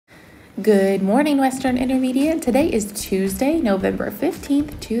Good morning, Western Intermediate. Today is Tuesday, November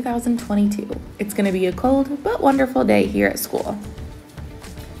 15th, 2022. It's going to be a cold but wonderful day here at school.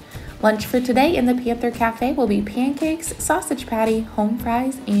 Lunch for today in the Panther Cafe will be pancakes, sausage patty, home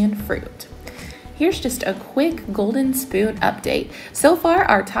fries, and fruit. Here's just a quick Golden Spoon update. So far,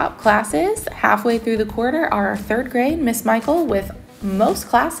 our top classes halfway through the quarter are our third grade, Miss Michael, with most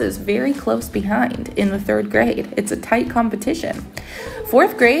classes very close behind in the third grade. It's a tight competition.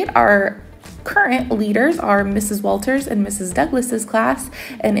 Fourth grade, our current leaders are Mrs. Walters and Mrs. Douglas's class,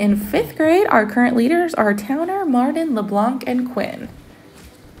 and in fifth grade, our current leaders are Towner, Martin, LeBlanc, and Quinn.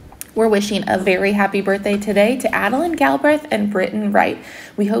 We're wishing a very happy birthday today to Adeline Galbraith and Britton Wright.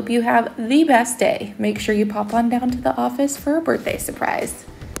 We hope you have the best day. Make sure you pop on down to the office for a birthday surprise.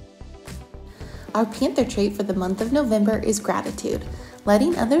 Our Panther trait for the month of November is gratitude,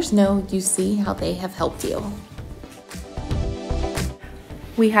 letting others know you see how they have helped you.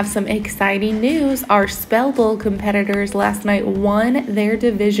 We have some exciting news. Our Spell Bowl competitors last night won their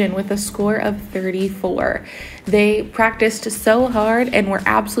division with a score of 34. They practiced so hard and were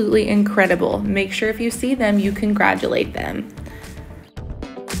absolutely incredible. Make sure if you see them, you congratulate them.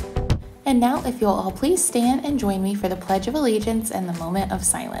 And now, if you'll all please stand and join me for the Pledge of Allegiance and the moment of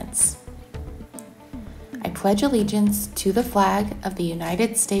silence. I pledge allegiance to the flag of the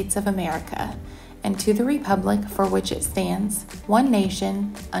United States of America and to the republic for which it stands, one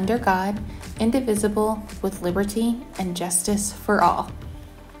nation, under God, indivisible, with liberty and justice for all.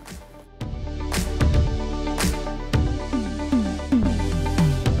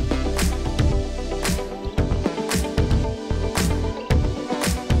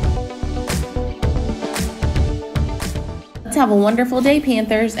 Let's have a wonderful day,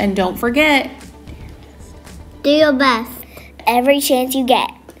 Panthers, and don't forget, do your best every chance you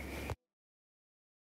get.